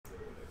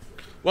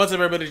What's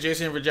up, everybody?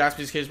 Jason here for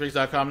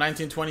JaspysCaseBreaks.com.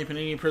 1920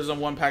 Panini Prizm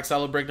 1-pack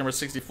Cello break number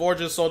 64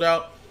 just sold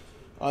out.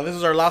 This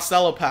is our last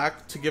Cello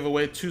pack to give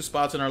away 2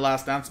 spots in our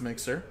last dance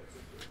mixer.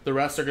 The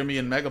rest are going to be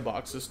in mega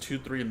boxes 2,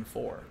 3, and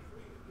 4.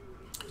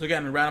 So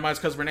again,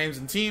 randomize customer names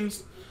and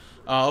teams.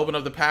 Open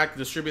up the pack,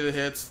 distribute the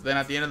hits. Then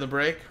at the end of the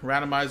break,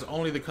 randomize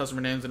only the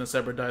customer names in a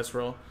separate dice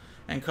roll.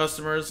 And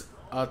customers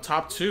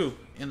top 2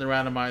 in the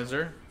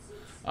randomizer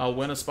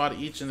win a spot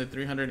each in the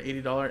 $380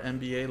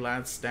 NBA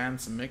last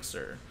dance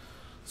mixer.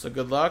 So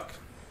good luck.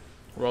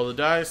 Roll the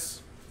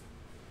dice.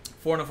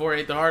 4 and a 4,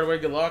 8 the hard way.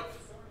 Good luck.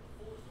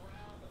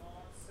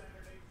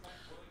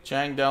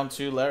 Chang down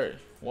to Larry.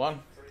 1,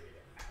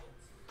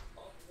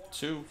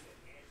 2,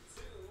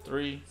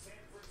 3,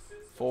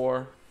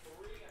 4,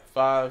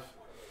 5,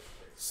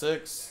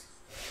 6,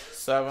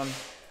 7,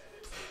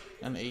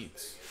 and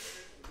 8.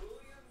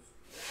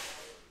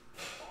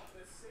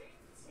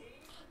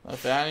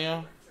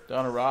 Nathaniel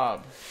down to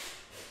Rob.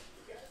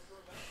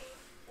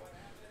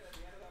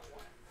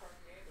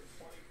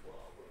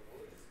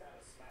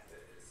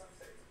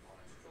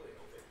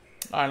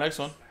 Alright, next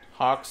one.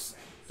 Hawks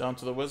down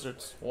to the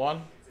Wizards.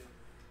 1,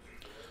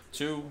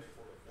 2,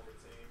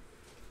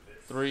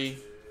 3,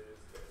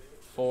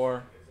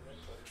 4,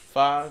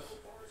 5,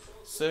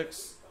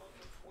 6,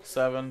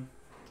 7,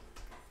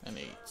 and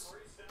 8.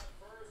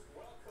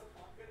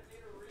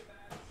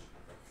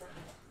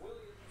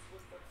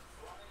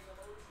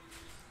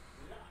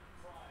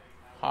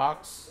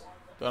 Hawks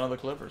down to the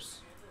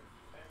Clippers.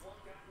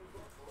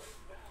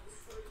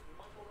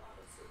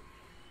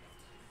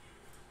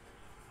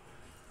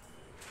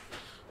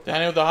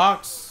 Danny with the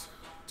Hawks,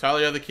 Tyler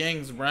you have the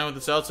Kings, Brian with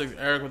the Celtics,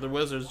 Eric with the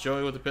Wizards,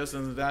 Joey with the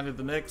Pistons, and Danny with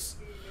the Knicks.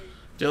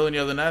 Dylan you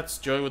have the Nets,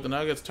 Joey with the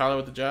Nuggets, Tyler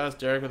with the Jazz,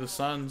 Derek with the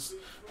Suns,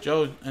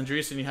 Joe and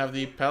Dreesen you have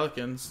the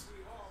Pelicans.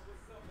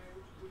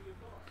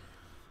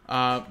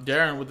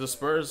 Darren with the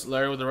Spurs,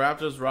 Larry with the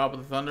Raptors, Rob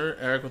with the Thunder,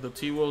 Eric with the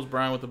T-Wolves,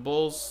 Brian with the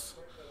Bulls,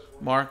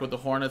 Mark with the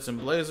Hornets and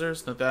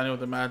Blazers, Nathaniel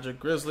with the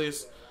Magic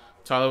Grizzlies,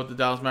 Tyler with the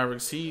Dallas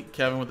Mavericks Heat,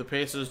 Kevin with the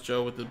Pacers,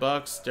 Joe with the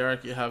Bucks,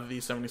 Derek you have the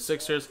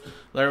 76ers,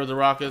 Larry with the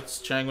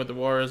Rockets, Chang with the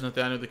Warriors,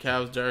 Nathaniel with the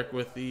Cavs, Derek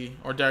with the,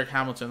 or Derek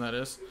Hamilton that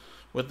is,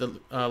 with the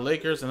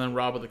Lakers, and then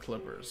Rob with the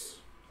Clippers.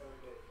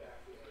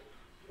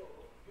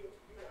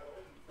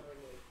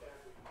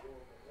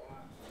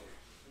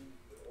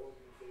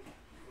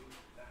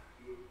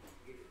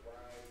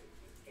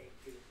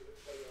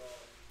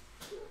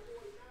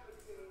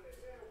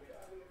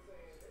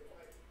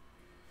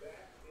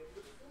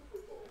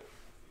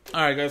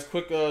 Alright guys,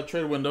 quick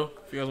trade window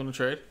if you guys want to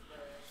trade.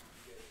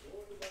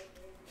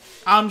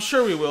 I'm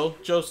sure we will,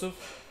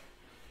 Joseph.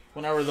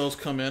 Whenever those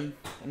come in,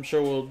 I'm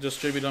sure we'll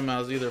distribute them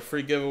as either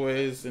free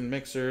giveaways and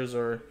mixers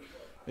or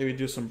maybe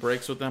do some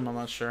breaks with them. I'm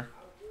not sure.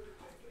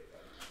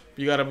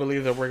 You got to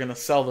believe that we're going to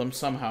sell them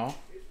somehow.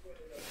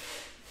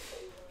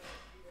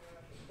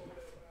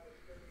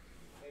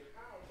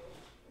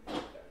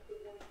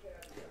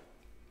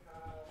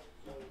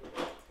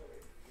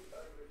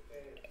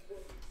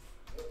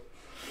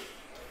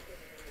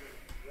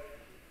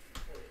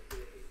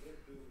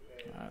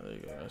 There you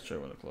go. Let's try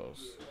when to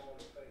close.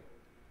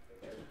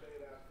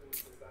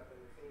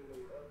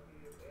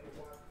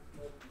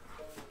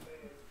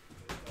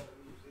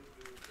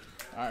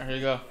 All right, here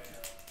you go.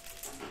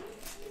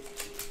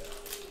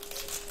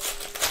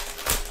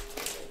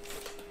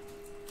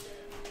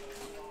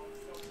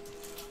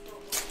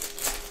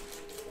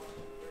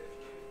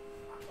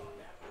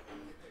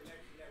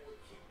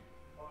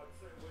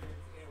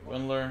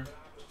 Windler,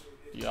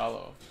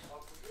 Diallo.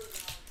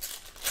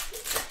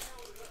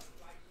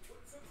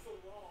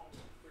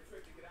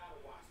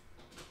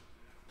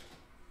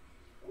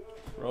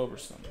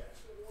 Roberson.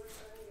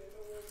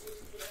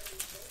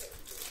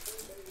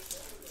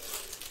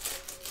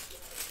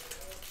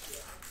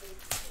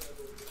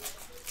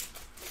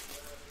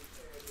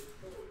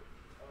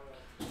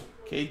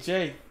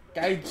 KJ.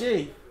 Guy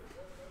G.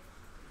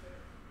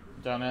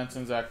 John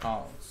Anson, Zach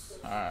Collins.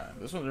 Alright.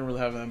 This one didn't really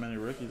have that many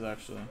rookies,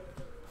 actually.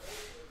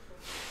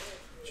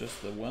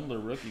 Just the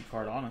Windler rookie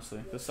card, honestly.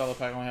 This Cello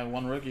pack only had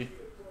 1 rookie.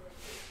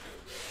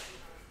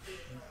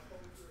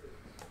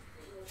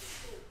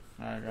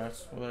 Alright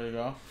guys, well there you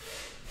go.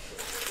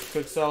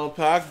 Quick Cello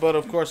pack, but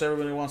of course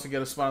everybody wants to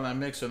get a spot in that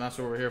mixer, and that's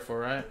what we're here for,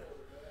 right?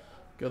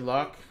 Good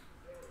luck.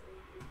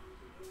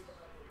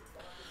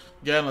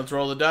 Again, let's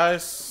roll the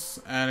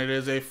dice, and it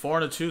is a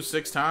 4 and a 2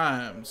 6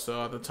 times.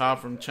 So at the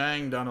top from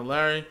Chang down to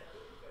Larry,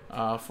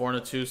 4 and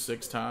a 2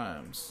 6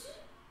 times.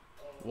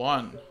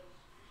 1,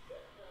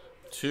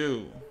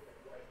 2,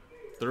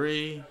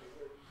 3,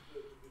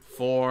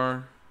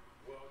 4,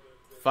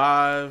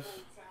 5.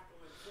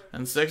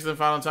 And 6th and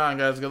final time,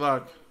 guys. Good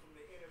luck.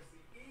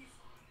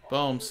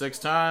 Boom. 6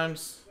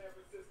 times.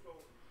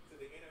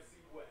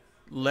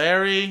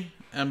 Larry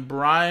and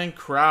Brian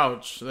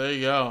Crouch. There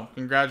you go.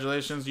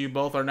 Congratulations. You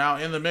both are now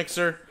in the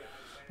mixer,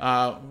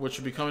 which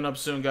will be coming up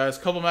soon, guys.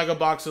 Couple mega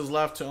boxes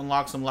left to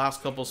unlock some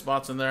last couple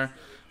spots in there,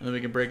 and then we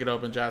can break it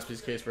open.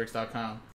 JaspysCaseBreaks.com.